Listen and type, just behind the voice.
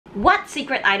What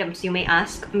secret items, you may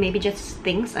ask? Maybe just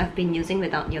things I've been using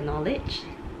without your knowledge.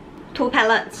 Two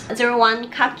palettes. 01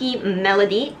 Khaki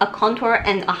Melody, a contour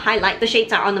and a highlight. The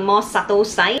shades are on the more subtle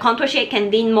side. Contour shade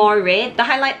can lean more red. The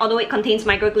highlight, although it contains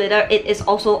micro glitter, it is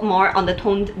also more on the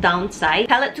toned down side.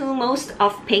 Palette 2, Most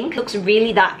of Pink. Looks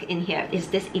really dark in here. Is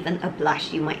this even a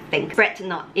blush, you might think? Fret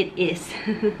not, it is.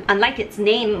 Unlike its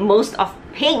name, Most of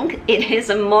Pink, it is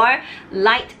a more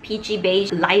light peachy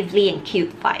beige, lively and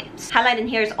cute vibes. Highlight in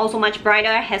here is also much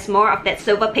brighter, has more of that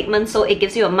silver pigment, so it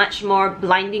gives you a much more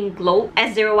blinding glow.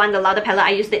 S01, the Lauder palette,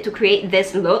 I used it to create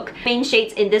this look. Main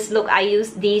shades in this look, I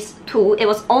used these two. It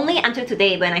was only until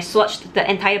today when I swatched the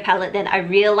entire palette that I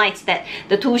realized that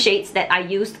the two shades that I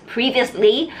used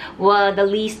previously were the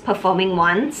least performing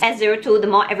ones. S02, the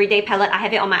more everyday palette, I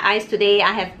have it on my eyes today.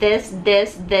 I have this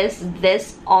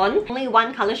on. Only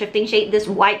one color shifting shade, this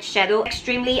white shadow.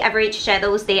 Extremely average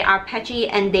shadows. They are patchy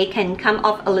and they can come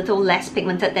off a little less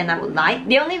pigmented than I would like.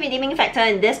 The only redeeming factor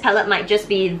in this palette might just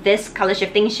be this color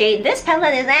shifting shade. This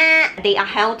palette is they are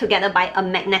held together by a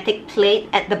magnetic plate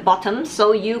at the bottom,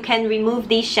 so you can remove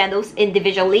these shadows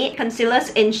individually.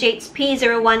 Concealers in shades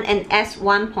P01 and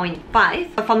S1.5.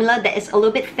 A formula that is a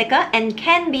little bit thicker and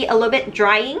can be a little bit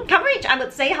drying. Coverage, I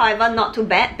would say, however, not too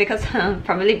bad because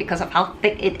probably because of how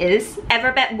thick it is.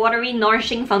 Everbet Watery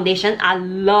Nourishing Foundation. I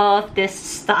love this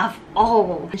stuff.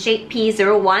 Oh, shade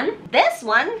P01. This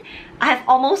one I have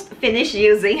almost finished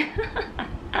using.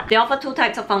 They offer two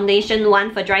types of foundation,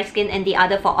 one for dry skin and the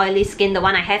other for oily skin. The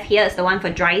one I have here is the one for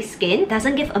dry skin.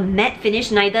 Doesn't give a matte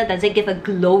finish, neither does it give a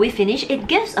glowy finish. It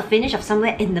gives a finish of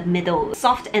somewhere in the middle.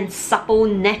 Soft and supple,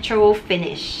 natural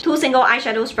finish. Two single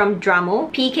eyeshadows from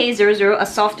Dramo. PK00, a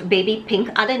soft baby pink.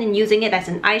 Other than using it as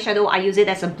an eyeshadow, I use it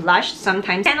as a blush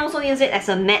sometimes. Can also use it as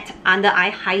a matte under eye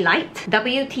highlight.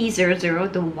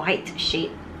 WT00, the white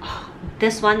shade.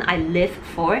 This one I live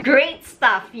for. Great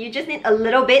stuff. You just need a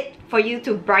little bit for you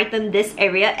to brighten this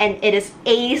area, and it is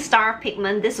A-star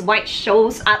pigment. This white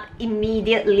shows up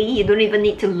immediately. You don't even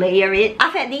need to layer it.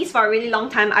 I've had these for a really long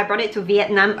time. I brought it to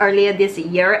Vietnam earlier this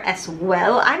year as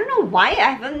well. I don't know why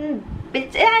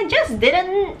I just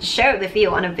didn't share it with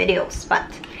you on the videos, but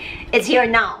it's here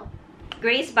now.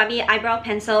 Grace Barbie Eyebrow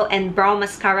Pencil and Brow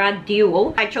Mascara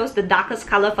Duo. I chose the darkest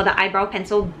color for the eyebrow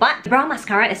pencil, but the brow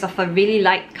mascara is of a really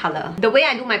light color. The way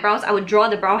I do my brows, I would draw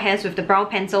the brow hairs with the brow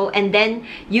pencil and then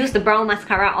use the brow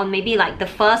mascara on maybe like the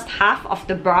first half of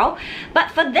the brow.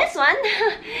 But for this one,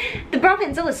 the brow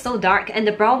pencil is so dark and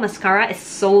the brow mascara is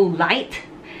so light.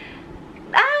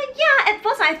 Yeah, at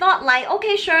first I thought like,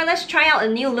 okay, sure, let's try out a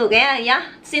new look. Yeah.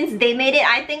 Since they made it,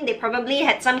 I think they probably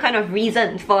had some kind of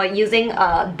reason for using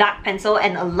a dark pencil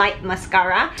and a light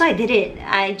mascara. So I did it.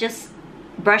 I just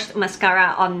brushed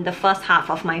mascara on the first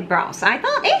half of my brows. I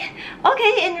thought,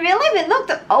 okay, in real life it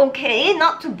looked okay,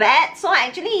 not too bad. So I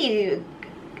actually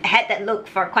had that look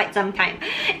for quite some time.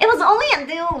 It was only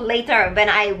until later when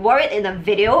I wore it in a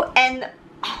video, and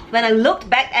when I looked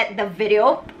back at the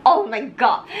video, oh my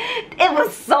god, it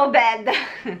was so bad.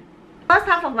 First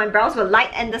half of my brows were light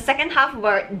and the second half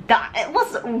were dark. It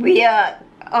was weird.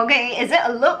 Okay, is it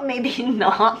a look? Maybe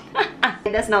not.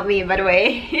 That's not me, by the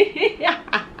way.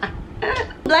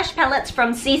 Blush palettes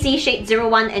from xixi, shade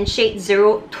 01 and shade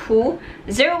 02.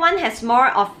 01 has more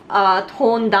of a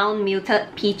toned down muted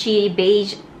peachy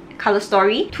beige color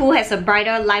story. 2 has a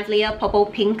brighter, livelier purple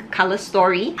pink color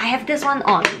story. I have this one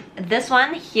on. This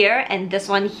one here and this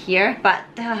one here, but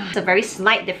it's a very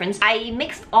slight difference. I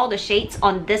mixed all the shades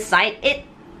on this side. It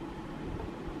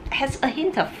has a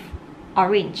hint of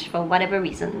orange for whatever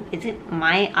reason. Is it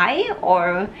my eye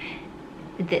or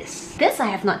this? This I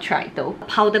have not tried though.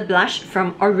 Powder blush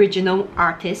from Original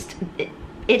Artist.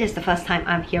 It is the first time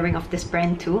I'm hearing of this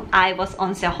brand too. I was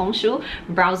on Xiaohongshu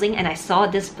browsing and I saw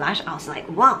this blush. I was like,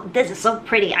 wow, this is so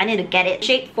pretty. I need to get it.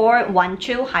 Shade 4, Wan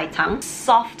Chiu Hai Tang.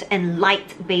 Soft and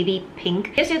light baby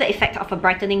pink. Gives you the effect of a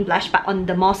brightening blush but on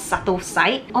the more subtle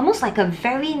side. Almost like a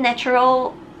very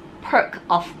natural perk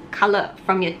of color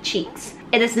from your cheeks.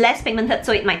 It is less pigmented,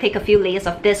 so it might take a few layers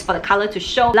of this for the color to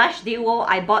show. Blush Duo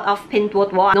I bought off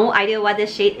Pinduoduo. No idea what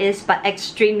this shade is, but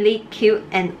extremely cute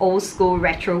and old school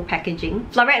retro packaging.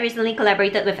 Floret recently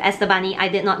collaborated with Esterbani. I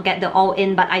did not get the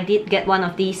all-in, but I did get one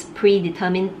of these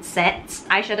predetermined sets.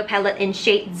 Eyeshadow palette in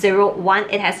shade 01.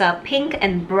 It has a pink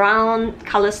and brown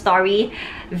color story.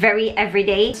 Very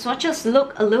everyday. Swatches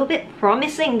look a little bit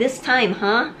promising this time,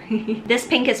 huh? This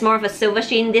pink is more of a silver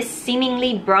sheen. This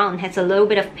seemingly brown brown, has a little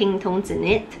bit of pink tones in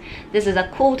it. This is a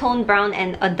cool tone brown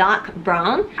and a dark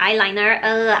brown.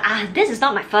 Eyeliner, this is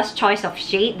not my first choice of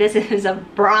shade. This is a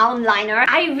brown liner.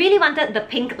 I really wanted the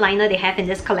pink liner they have in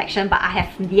this collection, but I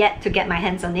have yet to get my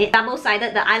hands on it.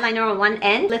 Double-sided, the eyeliner on one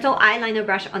end, little eyeliner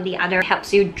brush on the other,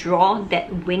 helps you draw that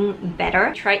wing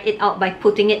better. Tried it out by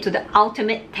putting it to the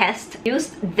ultimate test.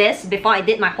 Used this before I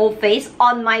did my whole face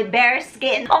on my bare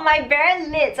skin, on my bare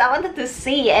lids. I wanted to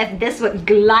see if this would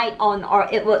glide on or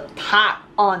it would tap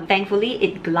on. Thankfully,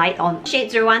 it glide on.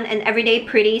 Shade 01, an everyday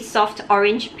pretty soft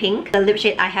orange pink. The lip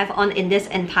shade I have on in this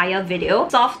entire video.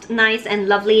 Soft, nice and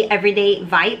lovely everyday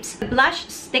vibes. The blush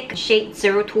stick shade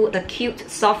 02, the cute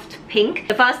soft pink.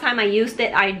 The first time I used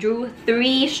it, I drew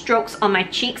 3 strokes on my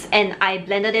cheeks and I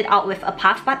blended it out with a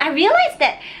puff, but I realized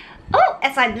that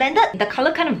as I blended, the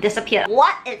color kind of disappeared.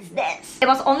 What is this? It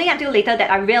was only until later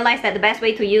that I realized that the best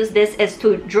way to use this is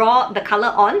to draw the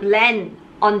color on, blend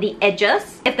on the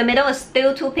edges. If the middle is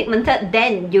still too pigmented,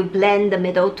 then you blend the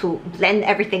middle to blend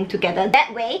everything together.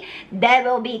 That way, there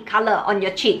will be color on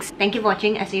your cheeks. Thank you for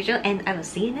watching as usual, and I will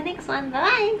see you in the next one.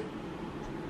 Bye!